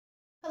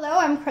Hello,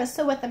 I'm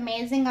Crystal with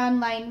Amazing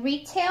Online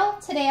Retail.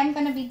 Today I'm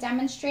going to be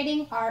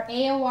demonstrating our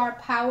AOR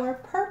Power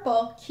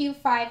Purple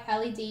Q5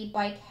 LED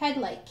Bike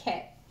Headlight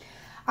Kit.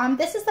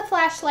 This is the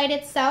flashlight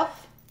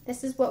itself.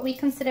 This is what we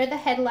consider the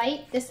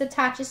headlight. This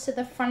attaches to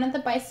the front of the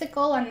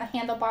bicycle on the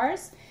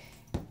handlebars.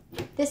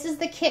 This is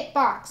the kit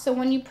box. So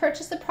when you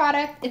purchase the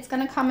product, it's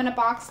going to come in a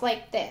box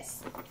like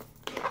this.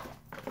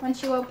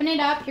 Once you open it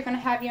up, you're going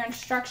to have your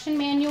instruction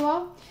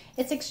manual.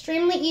 It's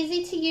extremely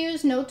easy to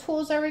use. No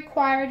tools are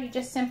required. You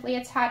just simply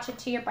attach it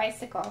to your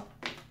bicycle.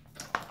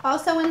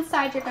 Also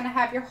inside, you're going to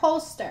have your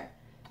holster.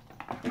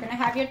 You're going to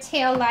have your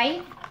tail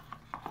light.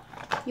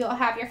 You'll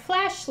have your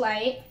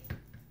flashlight.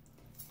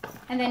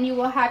 And then you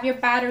will have your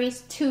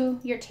batteries to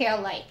your tail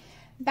light.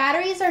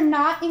 Batteries are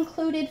not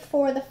included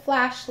for the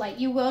flashlight.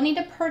 You will need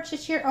to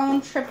purchase your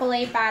own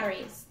AAA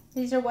batteries.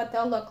 These are what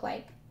they'll look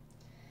like.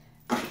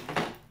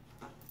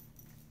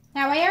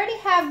 Now I already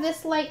have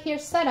this light here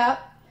set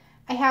up.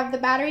 I have the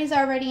batteries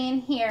already in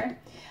here.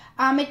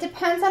 It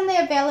depends on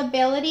the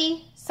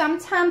availability.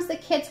 Sometimes the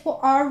kits will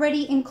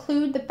already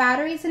include the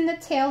batteries in the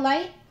tail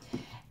light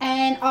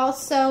and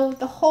also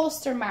the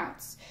holster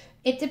mounts.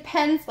 It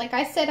depends, like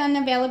I said, on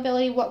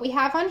availability, what we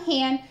have on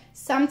hand.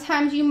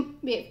 Sometimes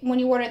when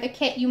you order the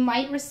kit, you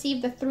might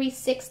receive the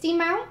 360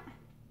 mount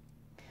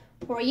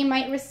or you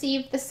might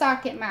receive the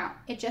socket mount.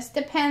 It just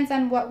depends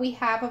on what we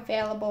have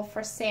available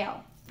for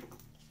sale.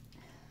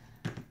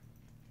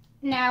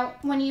 Now,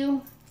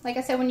 like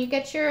I said, when you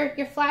get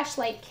your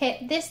flashlight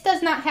kit, this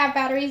does not have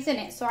batteries in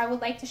it. So I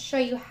would like to show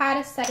you how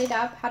to set it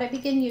up, how to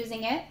begin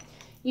using it.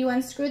 You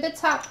unscrew the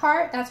top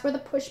part. That's where the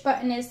push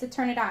button is to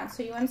turn it on.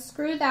 So you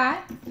unscrew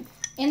that.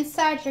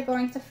 Inside, you're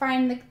going to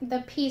find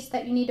the piece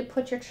that you need to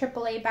put your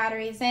AAA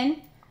batteries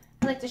in.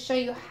 I'd like to show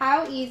you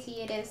how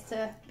easy it is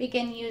to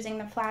begin using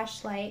the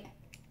flashlight.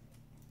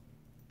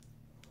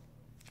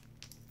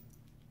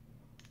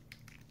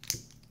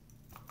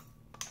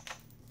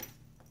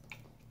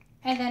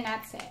 And then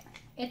that's it.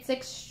 It's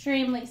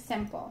extremely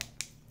simple.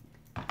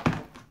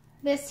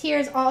 This here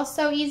is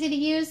also easy to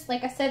use.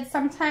 Like I said,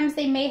 sometimes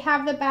they may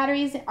have the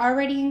batteries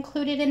already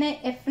included in it.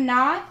 If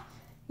not,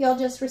 you'll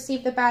just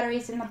receive the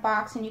batteries in the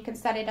box and you can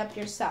set it up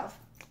yourself.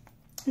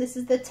 This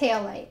is the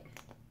tail light.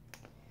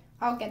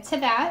 I'll get to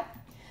that.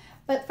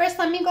 But first,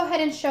 let me go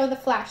ahead and show the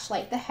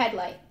flashlight, the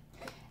headlight.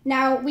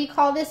 Now, we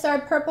call this our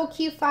Purple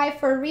Q5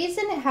 for a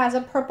reason. It has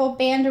a purple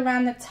band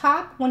around the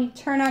top. When you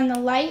turn on the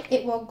light,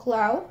 it will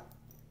glow.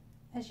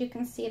 As you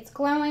can see, it's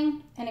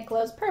glowing and it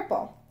glows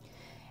purple.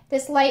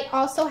 This light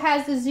also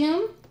has the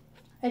zoom,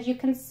 as you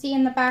can see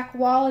in the back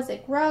wall as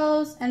it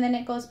grows, and then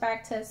it goes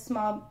back to a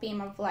small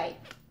beam of light.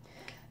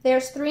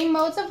 There's 3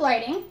 modes of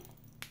lighting.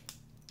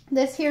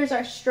 This here is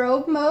our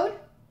strobe mode.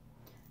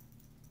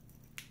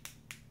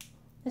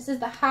 This is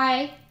the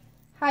high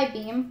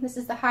beam. This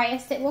is the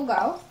highest it will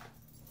go.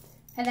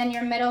 And then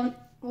your middle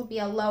will be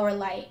a lower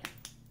light.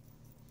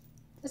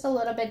 Just a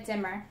little bit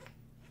dimmer.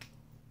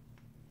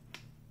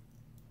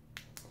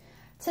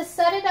 To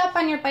set it up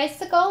on your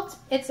bicycle,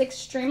 it's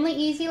extremely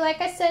easy. Like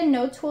I said,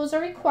 no tools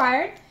are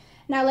required.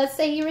 Now let's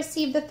say you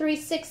receive the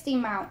 360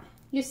 mount.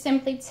 You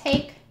simply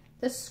take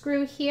the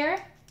screw here,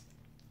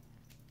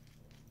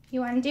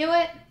 you undo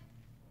it,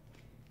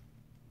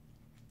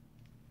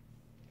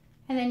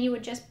 and then you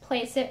would just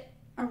place it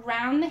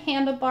around the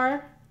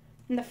handlebar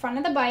in the front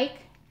of the bike.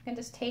 You can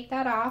just take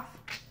that off,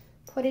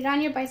 put it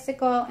on your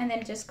bicycle, and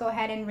then just go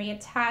ahead and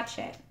reattach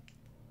it.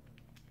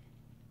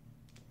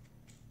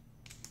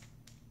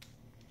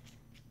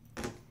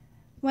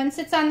 Once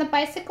it's on the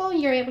bicycle,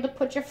 you're able to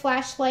put your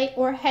flashlight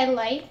or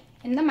headlight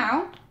in the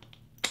mount,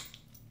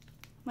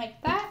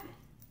 like that,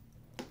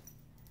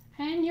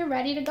 and you're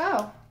ready to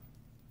go.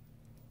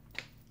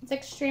 It's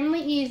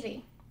extremely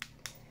easy.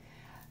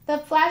 The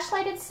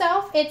flashlight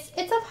itself, it's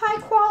of high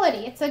quality.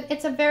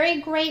 It's a very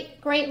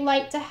great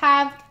light to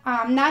have,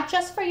 not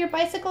just for your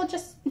bicycle,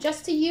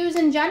 just to use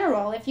in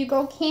general. If you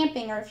go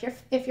camping, or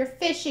if you're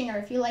fishing, or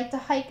if you like to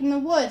hike in the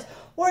woods,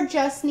 or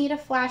just need a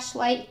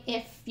flashlight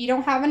if you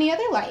don't have any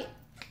other light.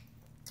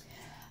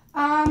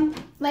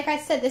 Like I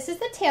said, this is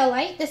the tail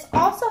light. This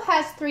also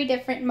has 3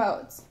 different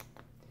modes.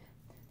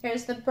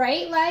 There's the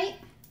bright light,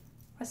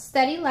 a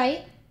steady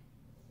light.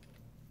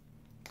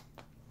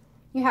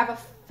 You have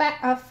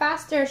a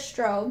faster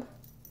strobe.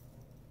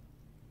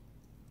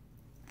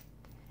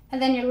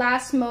 And then your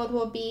last mode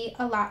will be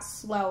a lot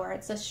slower.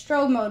 It's a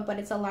strobe mode, but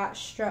it's a lot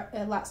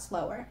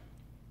slower.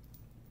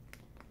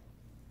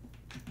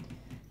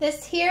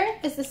 This here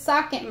is the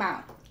socket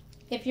mount.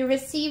 If you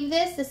receive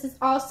this, this is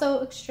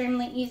also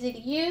extremely easy to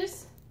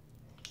use.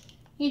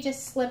 You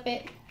just slip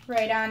it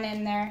right on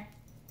in there.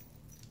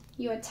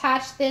 You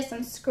attach this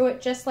and screw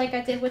it just like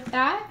I did with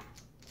that.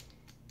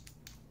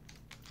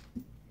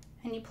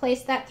 And you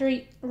place that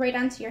right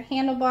onto your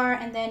handlebar,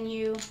 and then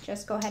you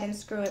just go ahead and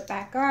screw it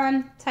back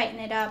on, tighten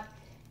it up,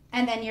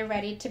 and then you're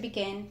ready to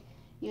begin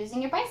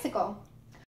using your bicycle.